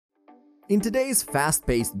In today's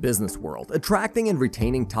fast-paced business world, attracting and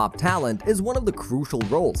retaining top talent is one of the crucial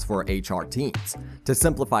roles for HR teams. To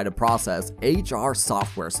simplify the process, HR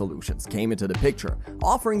software solutions came into the picture,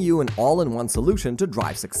 offering you an all-in-one solution to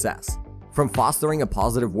drive success. From fostering a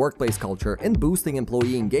positive workplace culture and boosting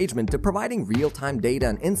employee engagement to providing real-time data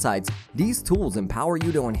and insights, these tools empower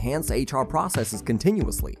you to enhance HR processes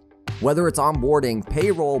continuously. Whether it's onboarding,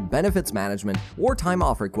 payroll, benefits management, or time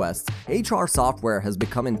off requests, HR software has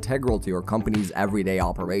become integral to your company's everyday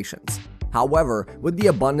operations. However, with the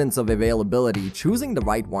abundance of availability, choosing the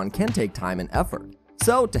right one can take time and effort.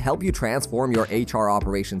 So, to help you transform your HR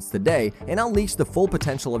operations today and unleash the full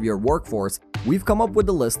potential of your workforce, we've come up with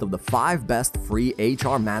a list of the 5 best free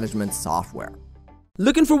HR management software.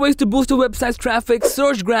 Looking for ways to boost your website's traffic?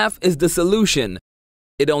 SurgeGraph is the solution.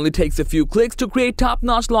 It only takes a few clicks to create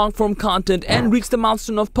top-notch long-form content and reach the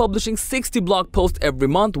milestone of publishing 60 blog posts every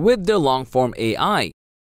month with their long-form AI.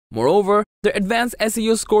 Moreover, their advanced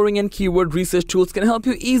SEO scoring and keyword research tools can help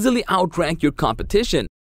you easily outrank your competition.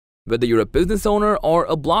 Whether you're a business owner or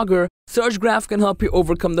a blogger, SurgeGraph can help you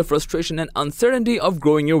overcome the frustration and uncertainty of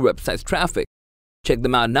growing your website's traffic. Check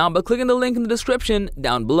them out now by clicking the link in the description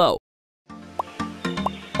down below.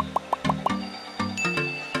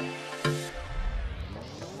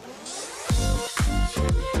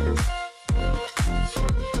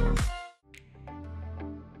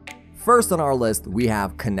 First on our list, we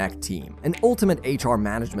have Connect Team, an ultimate HR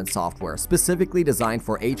management software specifically designed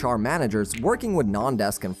for HR managers working with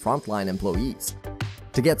non-desk and frontline employees.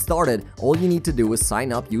 To get started, all you need to do is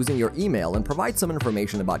sign up using your email and provide some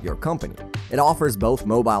information about your company. It offers both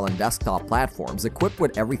mobile and desktop platforms equipped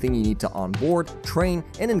with everything you need to onboard, train,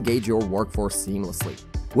 and engage your workforce seamlessly.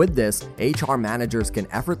 With this, HR managers can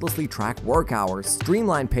effortlessly track work hours,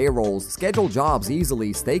 streamline payrolls, schedule jobs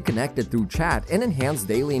easily, stay connected through chat, and enhance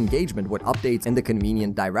daily engagement with updates in the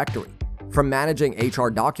convenient directory. From managing HR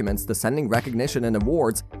documents to sending recognition and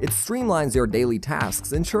awards, it streamlines your daily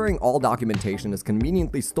tasks, ensuring all documentation is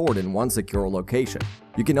conveniently stored in one secure location.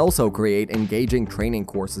 You can also create engaging training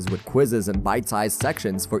courses with quizzes and bite-sized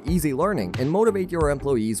sections for easy learning and motivate your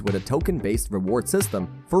employees with a token-based reward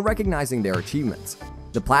system for recognizing their achievements.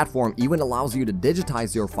 The platform even allows you to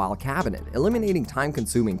digitize your file cabinet, eliminating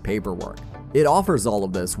time-consuming paperwork. It offers all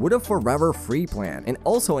of this with a forever free plan and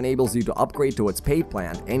also enables you to upgrade to its paid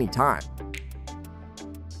plan anytime.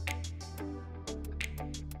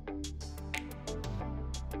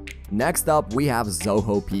 Next up, we have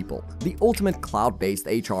Zoho People, the ultimate cloud-based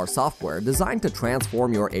HR software designed to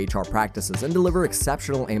transform your HR practices and deliver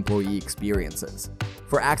exceptional employee experiences.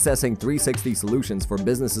 For accessing 360 solutions for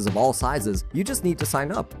businesses of all sizes, you just need to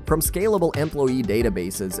sign up. From scalable employee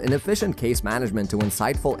databases and efficient case management to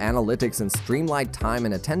insightful analytics and streamlined time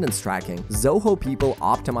and attendance tracking, Zoho People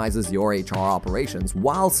optimizes your HR operations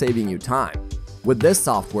while saving you time. With this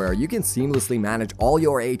software, you can seamlessly manage all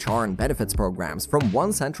your HR and benefits programs from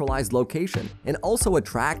one centralized location and also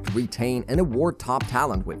attract, retain, and award top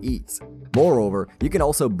talent with ease. Moreover, you can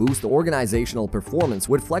also boost organizational performance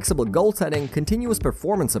with flexible goal setting, continuous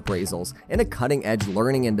performance appraisals, and a cutting-edge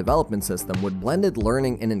learning and development system with blended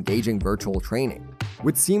learning and engaging virtual training.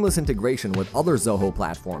 With seamless integration with other Zoho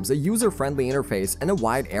platforms, a user-friendly interface, and a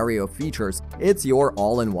wide area of features, it's your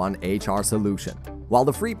all-in-one HR solution. While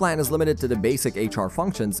the free plan is limited to the basic HR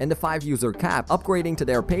functions and the 5-user cap, upgrading to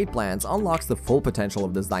their paid plans unlocks the full potential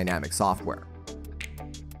of this dynamic software.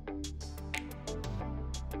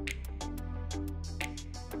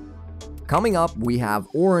 Coming up, we have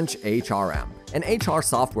Orange HRM, an HR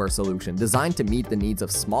software solution designed to meet the needs of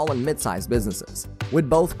small and mid-sized businesses. With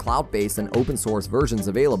both cloud-based and open-source versions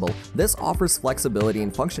available, this offers flexibility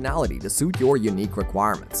and functionality to suit your unique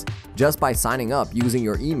requirements. Just by signing up using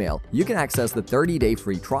your email, you can access the 30-day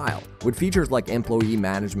free trial. With features like employee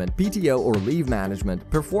management, PTO or leave management,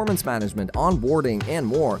 performance management, onboarding, and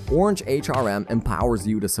more, Orange HRM empowers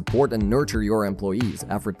you to support and nurture your employees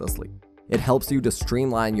effortlessly. It helps you to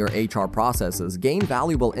streamline your HR processes, gain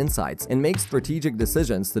valuable insights, and make strategic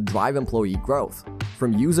decisions to drive employee growth.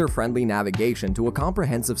 From user-friendly navigation to a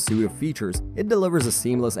comprehensive suite of features, it delivers a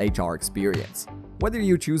seamless HR experience. Whether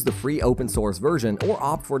you choose the free open-source version or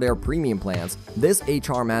opt for their premium plans, this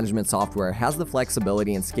HR management software has the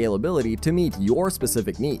flexibility and scalability to meet your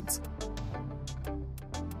specific needs.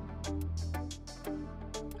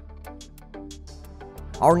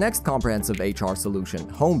 Our next comprehensive HR solution,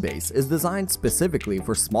 Homebase, is designed specifically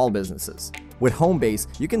for small businesses. With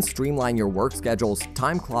Homebase, you can streamline your work schedules,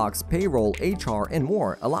 time clocks, payroll, HR, and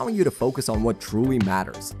more, allowing you to focus on what truly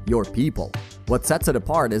matters: your people. What sets it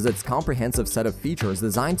apart is its comprehensive set of features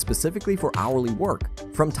designed specifically for hourly work.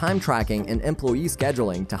 From time tracking and employee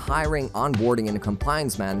scheduling to hiring, onboarding, and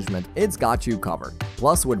compliance management, it's got you covered.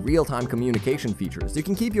 Plus, with real-time communication features, you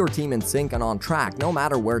can keep your team in sync and on track no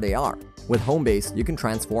matter where they are. With Homebase, you can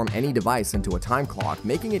transform any device into a time clock,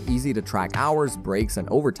 making it easy to track hours, breaks, and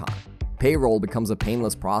overtime. Payroll becomes a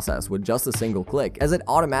painless process with just a single click, as it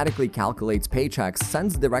automatically calculates paychecks,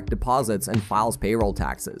 sends direct deposits, and files payroll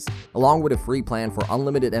taxes. Along with a free plan for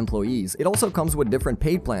unlimited employees, it also comes with different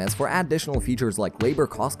paid plans for additional features like labor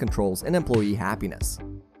cost controls and employee happiness.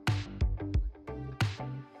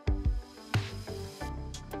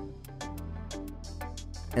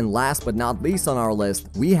 And last but not least on our list,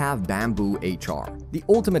 we have Bamboo HR, the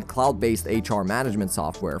ultimate cloud-based HR management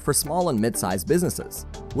software for small and mid-sized businesses.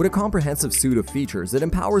 With a comprehensive suite of features, it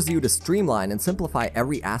empowers you to streamline and simplify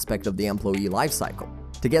every aspect of the employee lifecycle.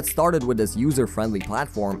 To get started with this user-friendly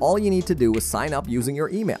platform, all you need to do is sign up using your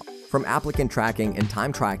email. From applicant tracking and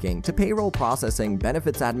time tracking to payroll processing,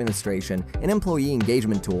 benefits administration, and employee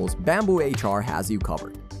engagement tools, Bamboo HR has you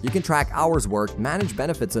covered. You can track hours worked, manage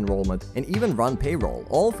benefits enrollment, and even run payroll,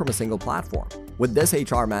 all from a single platform. With this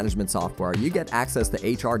HR management software, you get access to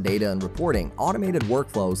HR data and reporting, automated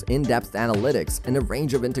workflows, in-depth analytics, and a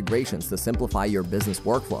range of integrations to simplify your business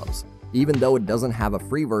workflows. Even though it doesn't have a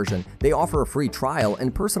free version, they offer a free trial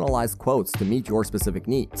and personalized quotes to meet your specific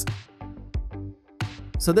needs.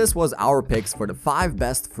 So this was our picks for the 5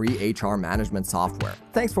 best free HR management software.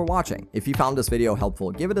 Thanks for watching. If you found this video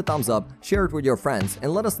helpful, give it a thumbs up, share it with your friends,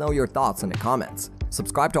 and let us know your thoughts in the comments.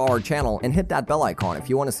 Subscribe to our channel and hit that bell icon if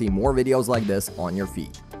you want to see more videos like this on your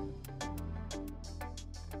feed.